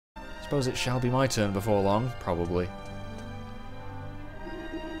suppose it shall be my turn before long, probably.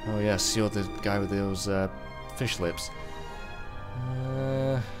 Oh yes, you're the guy with those fish lips.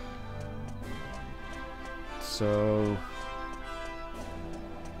 So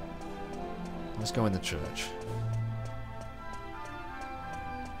let's go in the church.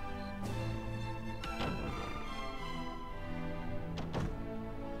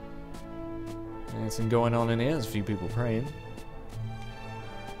 Anything going on in here? There's a few people praying.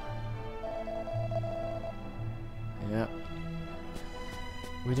 Yeah.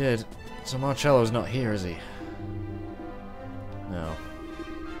 We did. So Marcello's not here, is he? No.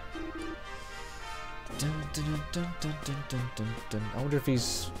 Dun, dun, dun, dun, dun, dun, dun, dun. I wonder if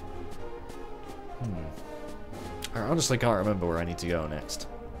he's... I honestly can't remember where I need to go next.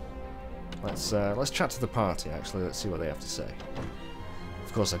 Let's chat to the party, actually. Let's see what they have to say.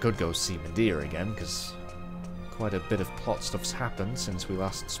 Of course, I could go see Medea again, because quite a bit of plot stuff's happened since we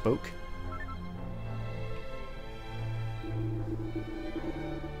last spoke.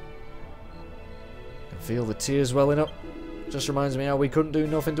 Can feel the tears welling up. Just reminds me how we couldn't do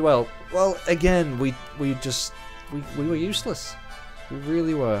nothing to help. Well, again, we were useless. We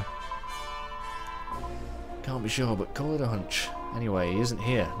really were. Can't be sure, but call it a hunch. Anyway, he isn't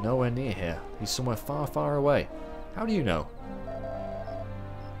here. Nowhere near here. He's somewhere far, far away. How do you know?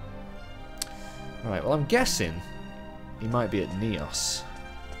 Right, well, I'm guessing he might be at Neos.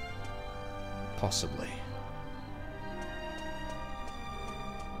 Possibly.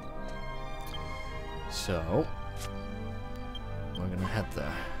 So, we're going to head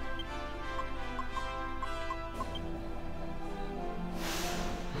there.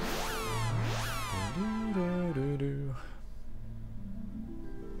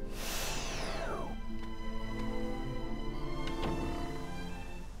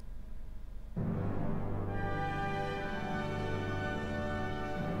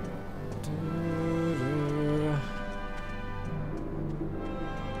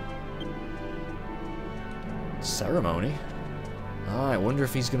 Ceremony? Oh, I wonder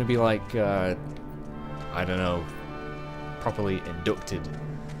if he's going to be like, I don't know, properly inducted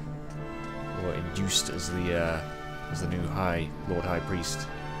or induced as the new Lord High Priest,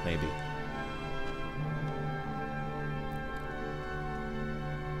 maybe.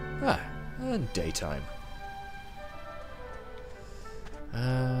 And daytime.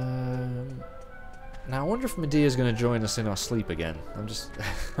 Now I wonder if Medea's going to join us in our sleep again. I'm just...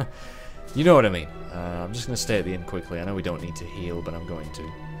 You know what I mean. I'm just going to stay at the inn quickly. I know we don't need to heal, but I'm going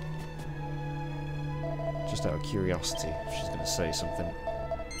to. Just out of curiosity, if she's going to say something.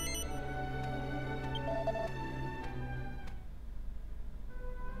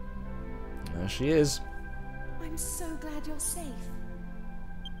 There she is. I'm so glad you're safe.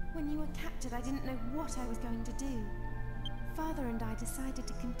 When you were captured, I didn't know what I was going to do. Father and I decided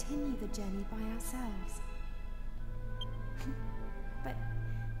to continue the journey by ourselves. But,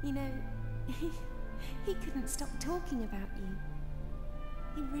 you know... he couldn't stop talking about you.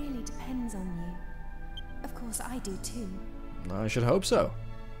 He really depends on you. Of course, I do too. I should hope so.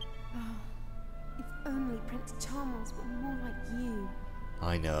 Oh, if only Prince Charmels were more like you.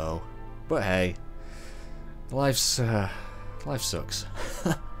 I know. But hey, life sucks.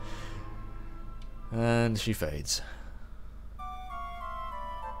 And she fades.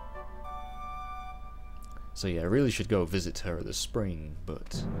 So yeah, I really should go visit her at the spring,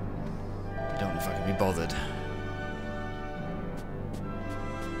 but I don't know if I can be bothered.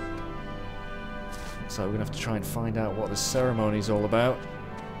 So we're gonna have to try and find out what the ceremony's all about.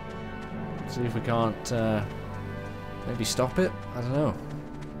 See if we can't maybe stop it. I don't know.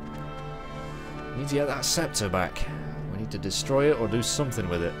 We need to get that scepter back. We need to destroy it or do something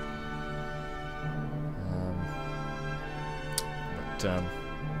with it.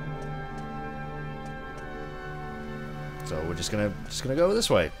 So we're just gonna go this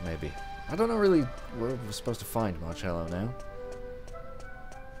way, maybe. I don't know really where we're supposed to find Marcello now.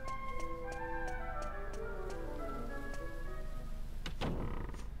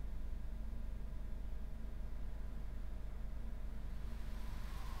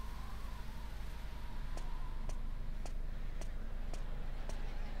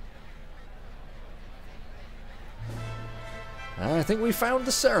 I think we found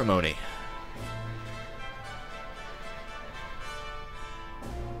the ceremony.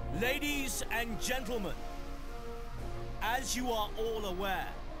 Ladies and gentlemen, as you are all aware,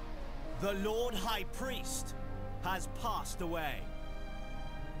 the Lord High Priest has passed away.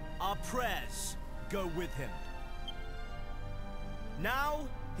 Our prayers go with him. Now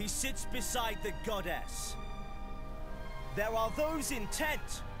he sits beside the goddess. There are those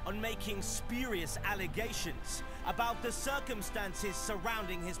intent on making spurious allegations about the circumstances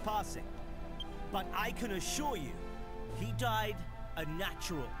surrounding his passing. But I can assure you, he died a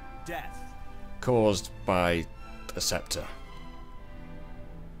natural death. Caused by a scepter.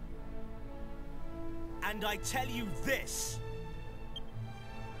 And I tell you this,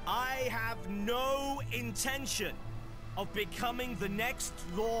 I have no intention of becoming the next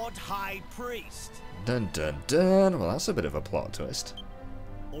Lord High Priest. Dun dun dun. Well, that's a bit of a plot twist.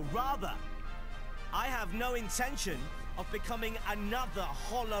 Or rather, I have no intention of becoming another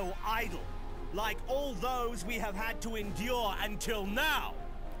hollow idol, like all those we have had to endure until now.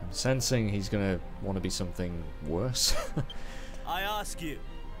 I'm sensing he's gonna want to be something worse. I ask you,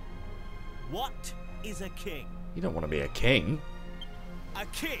 what is a king? You don't want to be a king. A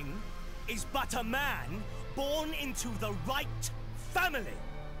king is but a man born into the right family.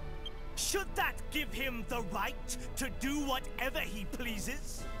 Should that give him the right to do whatever he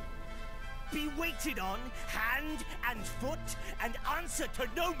pleases? Be waited on hand and foot and answer to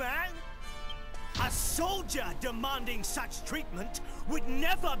no man? A soldier demanding such treatment would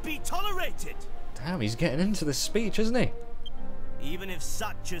never be tolerated. Damn, he's getting into this speech, isn't he? Even if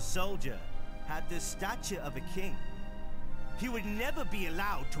such a soldier had the stature of a king, he would never be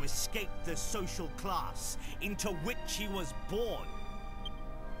allowed to escape the social class into which he was born.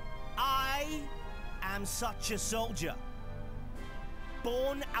 I am such a soldier,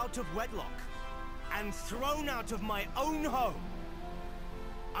 born out of wedlock and thrown out of my own home.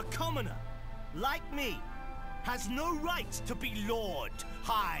 A commoner, like me, has no right to be Lord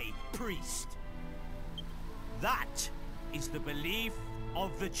High Priest. That is the belief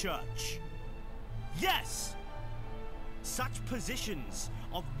of the Church. Yes! Such positions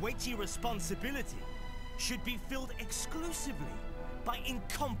of weighty responsibility should be filled exclusively by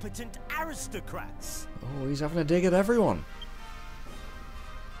incompetent aristocrats. Oh, he's having a dig at everyone.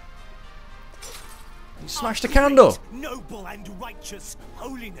 He smashed a candle. Noble and righteous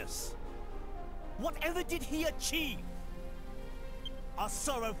holiness. Whatever did he achieve? A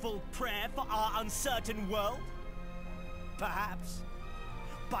sorrowful prayer for our uncertain world? Perhaps.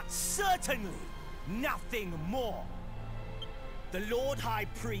 But certainly nothing more. The Lord High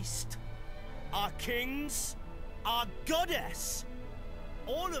Priest, our kings, our goddess,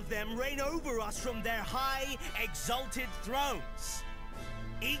 all of them reign over us from their high, exalted thrones.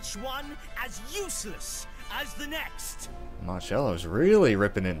 Each one as useless as the next. Marcello's really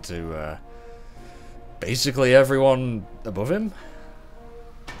ripping into basically everyone above him.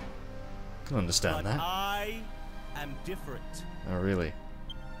 Can understand But that. I am different. Oh, really?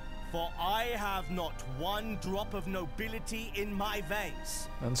 For I have not one drop of nobility in my veins.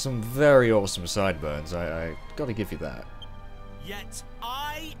 And some very awesome sideburns. I gotta give you that. Yet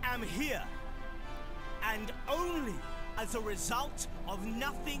I am here, and only as a result of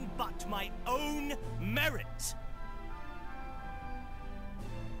nothing but my own merit.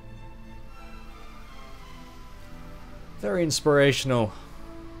 Very inspirational.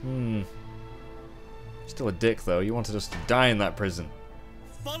 Still a dick, though. You wanted us to die in that prison.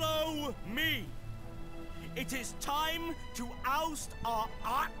 Follow me. It is time to oust our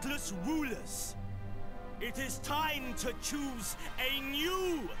artless rulers. It is time to choose a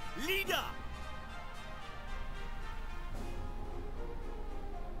new leader.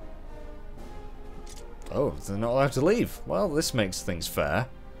 Oh, they're not allowed to leave. Well, this makes things fair.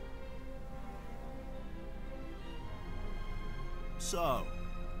 So,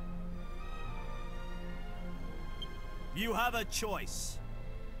 you have a choice.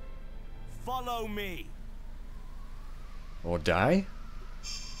 Follow me. Or die?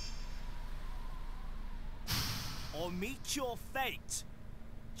 Or meet your fate,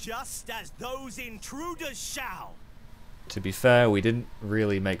 just as those intruders shall. To be fair, we didn't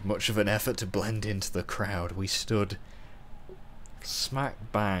really make much of an effort to blend into the crowd. We stood smack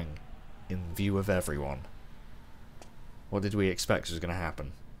bang in view of everyone. What did we expect was going to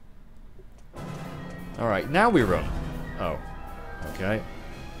happen? Alright, now we run. Oh, okay.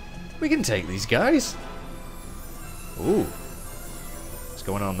 We can take these guys. Ooh. What's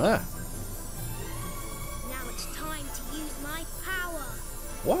going on there? Now it's time to use my power.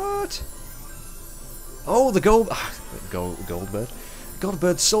 What? Oh, the Goldbird.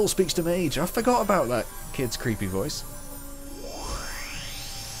 Goldbird's soul speaks to mage. I forgot about that kid's creepy voice.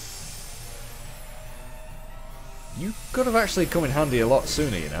 You could have actually come in handy a lot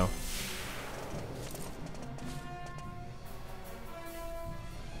sooner, you know.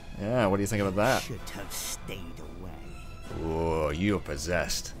 Yeah, what do you think about that? Should have stayed away. Oh, you're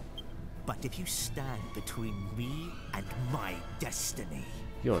possessed. But if you stand between me and my destiny,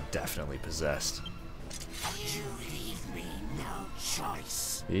 You're definitely possessed. you leave me no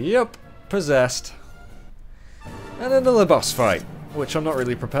choice. Yep, possessed. And another boss fight, which I'm not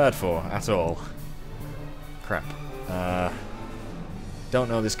really prepared for at all. Crap. Don't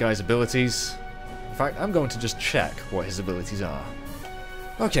know this guy's abilities. In fact, I'm going to just check what his abilities are.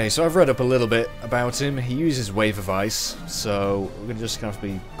 Okay, so I've read up a little bit about him. He uses Wave of Ice, so we're just going to have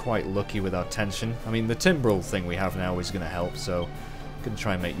to be quite lucky with our tension. I mean, the Timbrel thing we have now is going to help, so I'm going to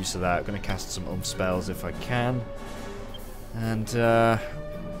try and make use of that. I'm going to cast some spells if I can. And that's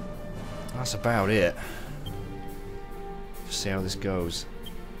about it. Just see how this goes.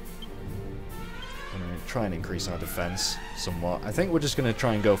 I'm going to try and increase our defense somewhat. I think we're just going to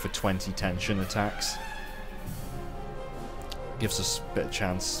try and go for 20 tension attacks. Gives us a bit of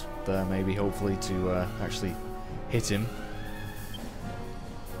chance there, maybe, hopefully, to actually hit him.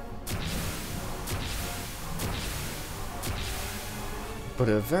 But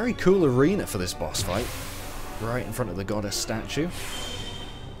a very cool arena for this boss fight. Right in front of the goddess statue.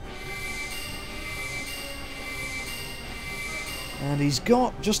 And he's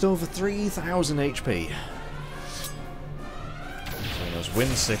got just over 3,000 HP. So those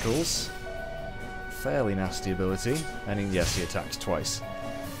wind sickles. Fairly nasty ability. And yes, he attacks twice.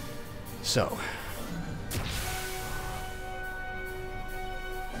 So.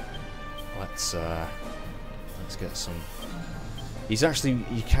 Let's get some... He's actually...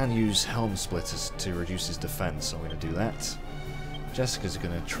 You can use Helm Splitters to reduce his defense, so I'm going to do that. Jessica's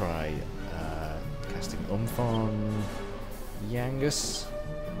going to try casting on Yangus.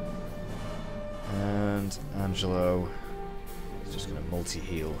 And Angelo is just going to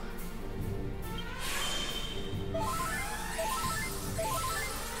multi-heal.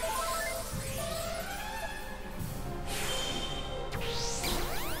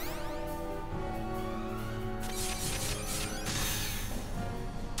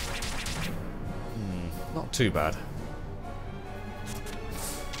 Not too bad.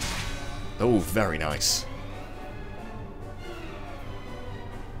 Oh, very nice.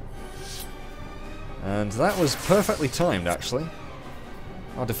 And that was perfectly timed, actually.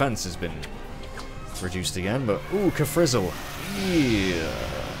 Our defense has been reduced again, but... Ooh, Kafrizzle.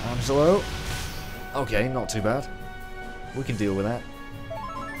 Yeah. Angelo. Okay, not too bad. We can deal with that.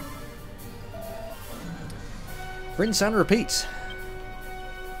 Rinse and repeat.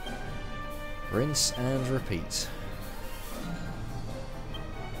 Rinse and repeat.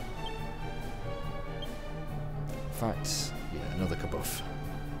 In fact, yeah, another kabuff.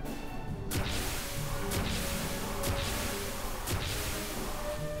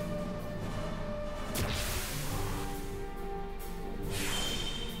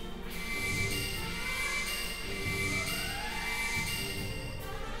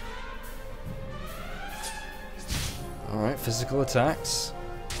 Alright, physical attacks.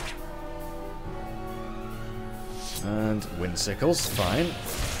 And wind sickles, fine.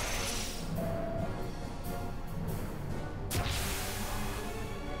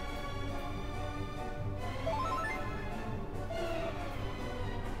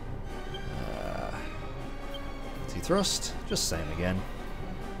 Thrust, just same again.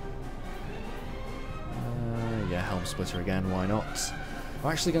 Yeah, Helm Splitter again, why not?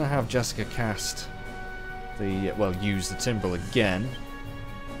 I'm actually going to have Jessica cast the, well, use the Timbrel again.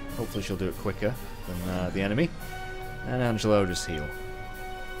 Hopefully she'll do it quicker than the enemy. And Angelo just heal.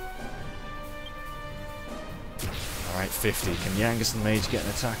 Alright, 50. Can Yangus and Mage get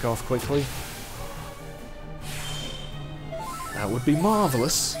an attack off quickly? That would be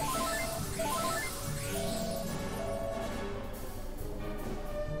marvellous.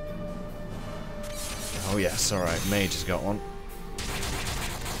 Oh yes, alright, Mage has got one.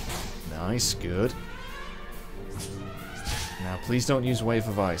 Nice, good. Now please don't use Wave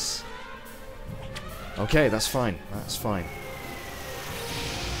of Ice. Okay, that's fine, that's fine.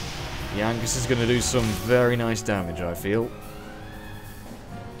 Yangus is going to do some very nice damage, I feel.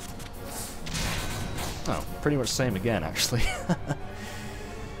 Oh, pretty much same again, actually.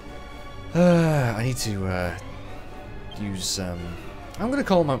 I need to use... I'm going to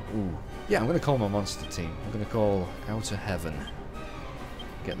call my... Ooh. Yeah, I'm going to call my monster team. I'm going to call Outer Heaven.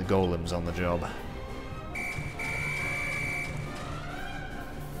 Get the golems on the job.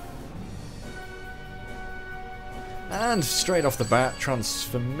 And straight off the bat,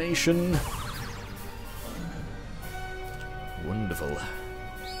 transformation. Wonderful.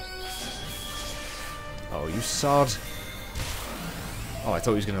 Oh, you sod. Oh, I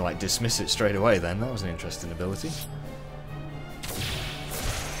thought he was going to, like, dismiss it straight away then. That was an interesting ability.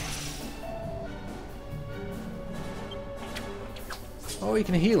 Oh, he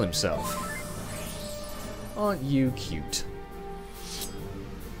can heal himself. Aren't you cute?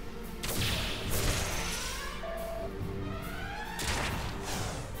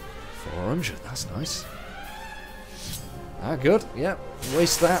 400. That's nice. Ah, good. Yep.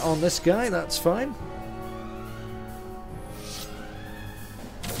 Waste that on this guy. That's fine.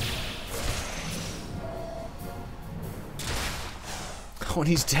 Oh, and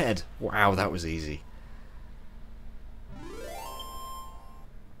he's dead. Wow, that was easy.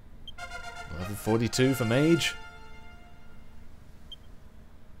 Level 42 for Mage.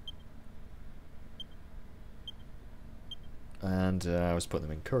 And I was putting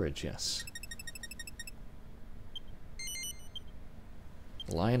them in Courage, yes.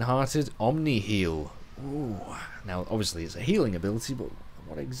 Lionhearted Omni Heal. Ooh. Now, obviously, it's a healing ability, but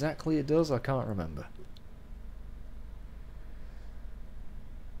what exactly it does, I can't remember.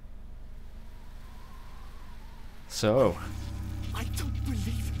 So. I don't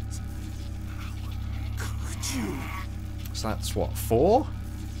believe it. How could you? So that's what, 4?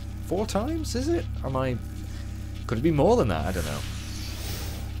 4 times, is it? Am I... Could it be more than that? I don't know.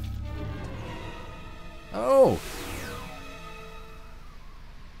 Oh!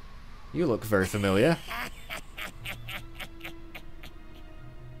 You look very familiar.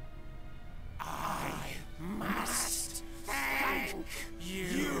 I must thank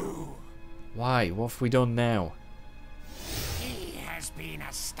you. Why? What have we done now? He has been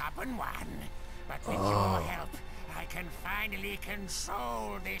a stubborn one, but with your help, I can finally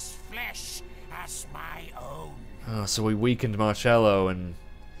control this flesh as my own. Oh, so we weakened Marcello and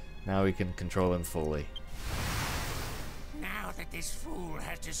now we can control him fully. Now that this fool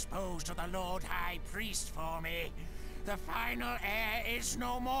has disposed of the Lord High Priest for me, the final heir is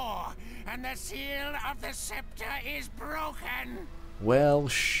no more, and the seal of the scepter is broken. Well,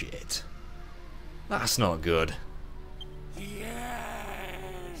 shit. That's not good.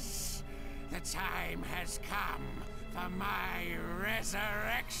 Yes, the time has come for my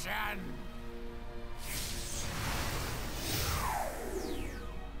resurrection.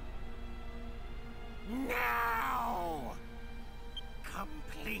 Now!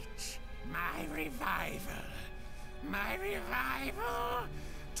 Complete my revival. My revival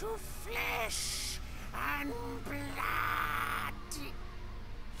to flesh and blood.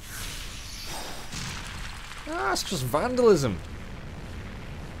 Ah, it's just vandalism.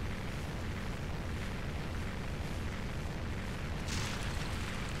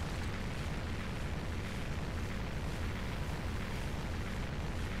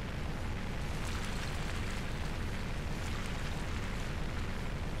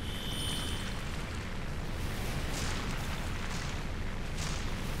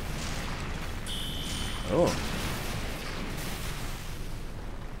 Oh.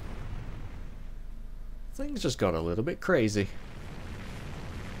 Things just got a little bit crazy.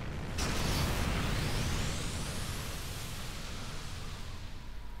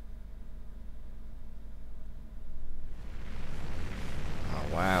 Oh,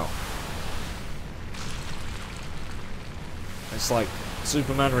 wow. It's like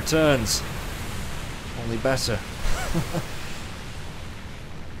Superman Returns, only better.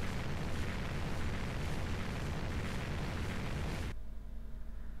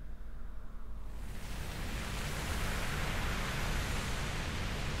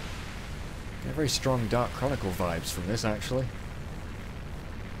 Very strong Dark Chronicle vibes from this, actually.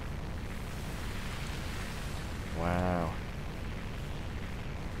 Wow.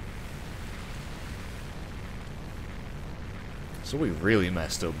 So we really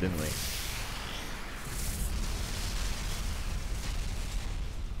messed up, didn't we?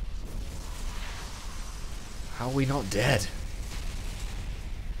 How are we not dead?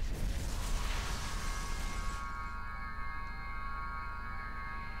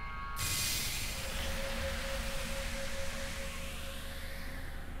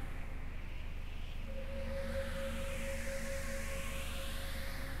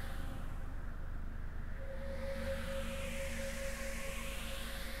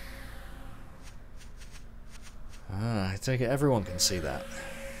 I take it everyone can see that.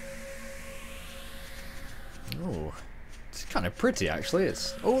 Oh, it's kind of pretty actually.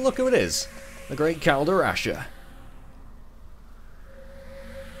 It's oh, look who it is, the great Calderasha.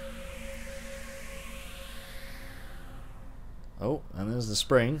 Oh, and there's the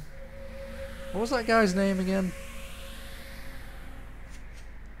spring. What was that guy's name again?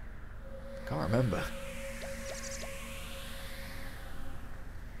 Can't remember.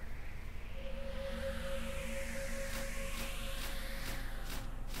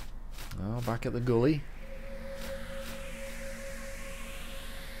 Oh, back at the gully.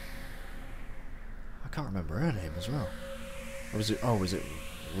 I can't remember her name as well. Or was it? Oh, was it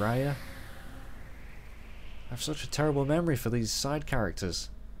Raya? I have such a terrible memory for these side characters.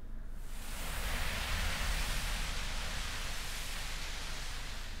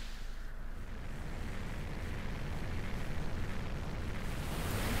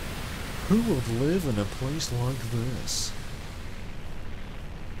 Who would live in a place like this?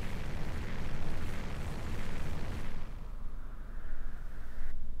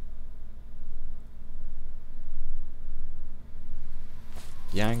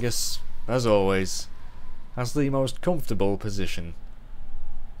 Yangus, as always, has the most comfortable position.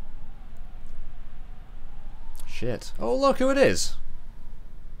 Shit. Oh, look who it is!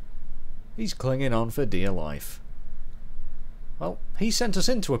 He's clinging on for dear life. Well, he sent us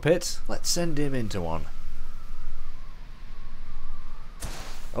into a pit. Let's send him into one.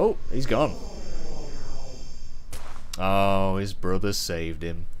 Oh, he's gone. Oh, his brother saved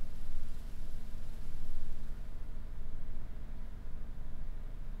him.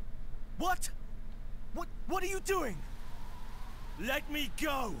 What? What are you doing? Let me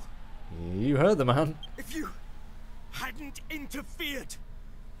go! You heard the man. If you hadn't interfered,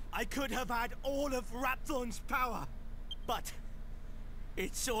 I could have had all of Rapthorn's power. But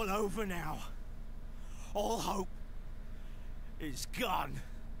it's all over now. All hope is gone.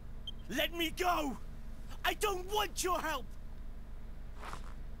 Let me go! I don't want your help!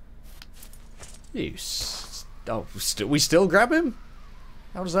 Oh, we still grab him?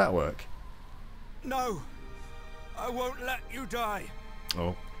 How does that work? No, I won't let you die.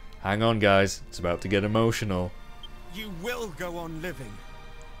 Oh, hang on guys, it's about to get emotional. You will go on living,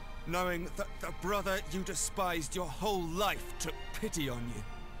 knowing that the brother you despised your whole life took pity on you.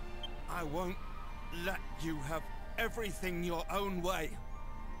 I won't let you have everything your own way.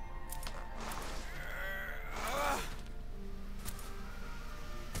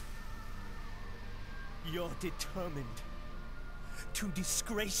 You're determined to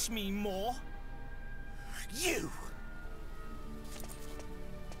disgrace me more? You!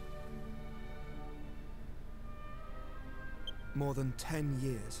 More than 10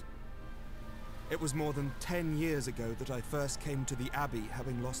 years. It was more than 10 years ago that I first came to the Abbey,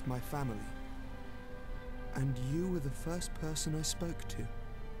 having lost my family. And you were the first person I spoke to.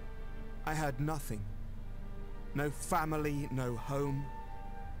 I had nothing. No family, no home.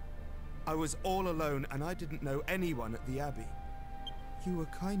 I was all alone and I didn't know anyone at the Abbey. You were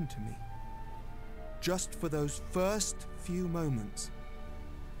kind to me. Just for those first few moments,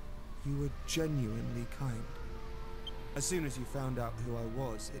 you were genuinely kind. As soon as you found out who I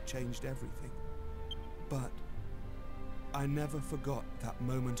was, it changed everything. But I never forgot that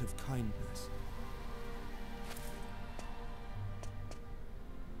moment of kindness.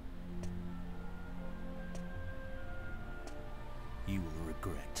 You will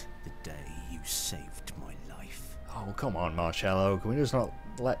regret the day you saved my life. Oh, come on, Marcello. Can we just not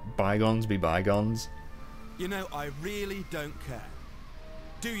let bygones be bygones? You know, I really don't care.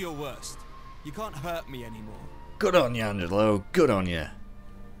 Do your worst. You can't hurt me anymore. Good on you, Angelo. Good on you.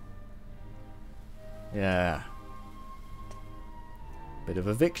 Yeah. Bit of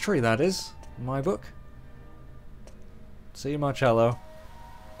a victory, that is, in my book. See you, Marcello.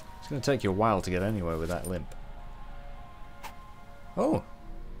 It's going to take you a while to get anywhere with that limp. Oh.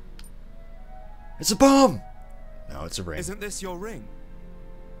 It's a bomb! No, it's a ring. Isn't this your ring?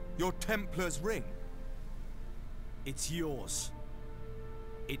 Your Templar's ring? It's yours.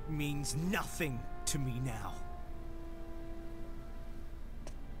 It means nothing to me now.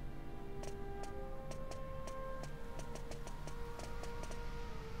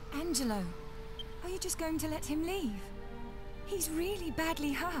 Angelo, are you just going to let him leave? He's really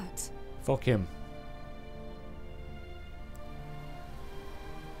badly hurt. Fuck him.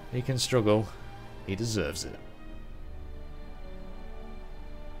 He can struggle. He deserves it.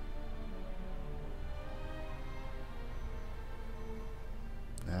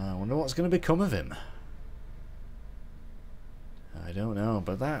 Now, I wonder what's going to become of him. I don't know,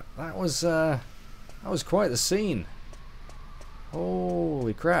 but that was quite the scene.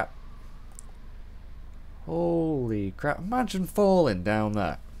 Holy crap. Holy crap. Imagine falling down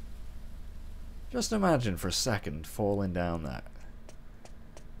that. Just imagine for a second falling down that.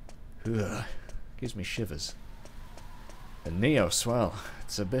 Ugh. Gives me shivers. And Neos, well,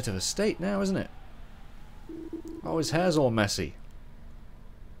 it's a bit of a state now, isn't it? Oh, his hair's all messy.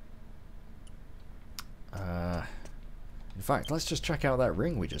 In fact, let's just check out that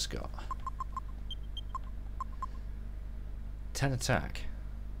ring we just got. 10 attack.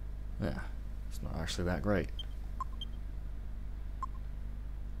 Yeah, it's not actually that great.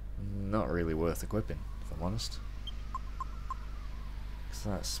 Not really worth equipping, if I'm honest. Because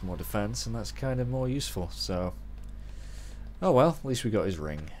that's more defense, and that's kind of more useful, so... Oh well, at least we got his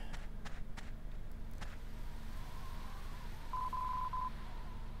ring.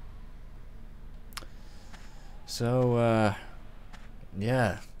 So,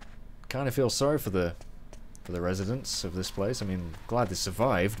 yeah, kind of feel sorry for the for the residents of this place. I mean, glad they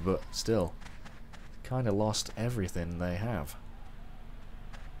survived, but still, kind of lost everything they have.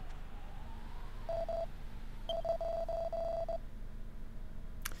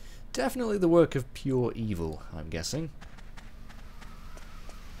 Definitely the work of pure evil, I'm guessing.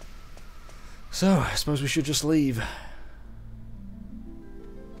 So, I suppose we should just leave.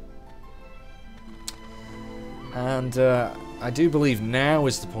 And I do believe now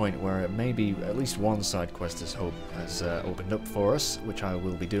is the point where maybe at least one side quest has opened up for us, which I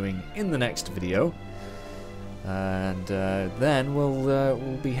will be doing in the next video. And then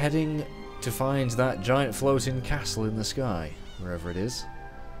we'll be heading to find that giant floating castle in the sky, wherever it is.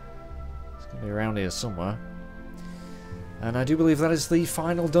 It's going to be around here somewhere. And I do believe that is the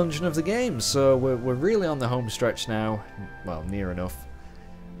final dungeon of the game, so we're really on the home stretch now. Well, near enough.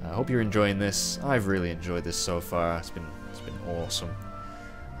 I hope you're enjoying this. I've really enjoyed this so far. It's been awesome.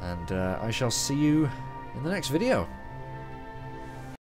 And I shall see you in the next video.